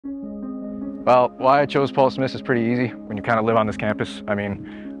Well, why I chose Paul Smith is pretty easy when you kind of live on this campus. I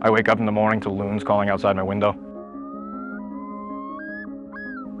mean, I wake up in the morning to loons calling outside my window.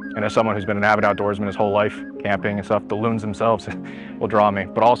 And as someone who's been an avid outdoorsman his whole life, camping and stuff, the loons themselves will draw me.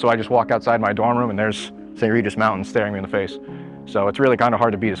 But also I just walk outside my dorm room and there's St. Regis Mountain staring me in the face. So it's really kind of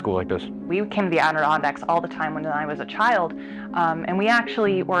hard to beat a school like this. We came to the Adirondacks all the time when I was a child, and we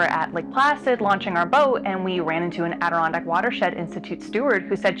actually were at Lake Placid launching our boat, and we ran into an Adirondack Watershed Institute steward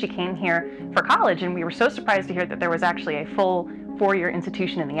who said she came here for college, and we were so surprised to hear that there was actually a full four-year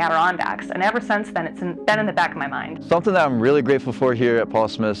institution in the Adirondacks, and ever since then it's been in the back of my mind. Something that I'm really grateful for here at Paul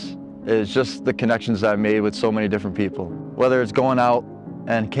Smith is just the connections that I've made with so many different people. Whether it's going out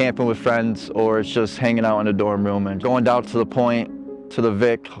and camping with friends, or it's just hanging out in a dorm room and going down to the point, to the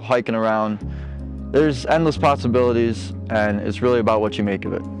Vic, hiking around. There's endless possibilities, and it's really about what you make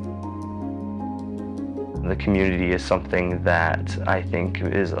of it. The community is something that I think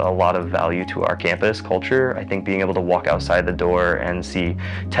is a lot of value to our campus culture. I think being able to walk outside the door and see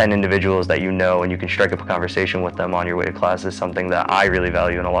 10 individuals that you know and you can strike up a conversation with them on your way to class is something that I really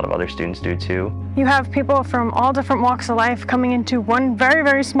value and a lot of other students do too. You have people from all different walks of life coming into one very,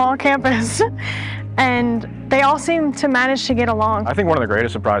 very small campus and they all seem to manage to get along. I think one of the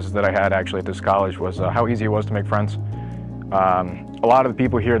greatest surprises that I had actually at this college was how easy it was to make friends. A lot of the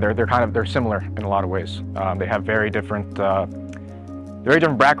people here, they're similar in a lot of ways. They have very different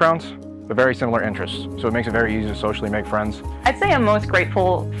backgrounds, but very similar interests. So it makes it very easy to socially make friends. I'd say I'm most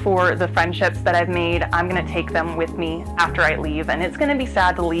grateful for the friendships that I've made. I'm going to take them with me after I leave, and it's going to be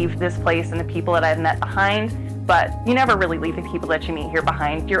sad to leave this place and the people that I've met behind, but you never really leave the people that you meet here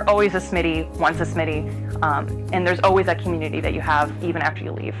behind. You're always a Smitty, once a Smitty, and there's always that community that you have even after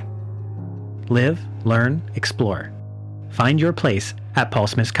you leave. Live, learn, explore. Find your place at Paul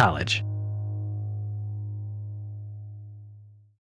Smith College.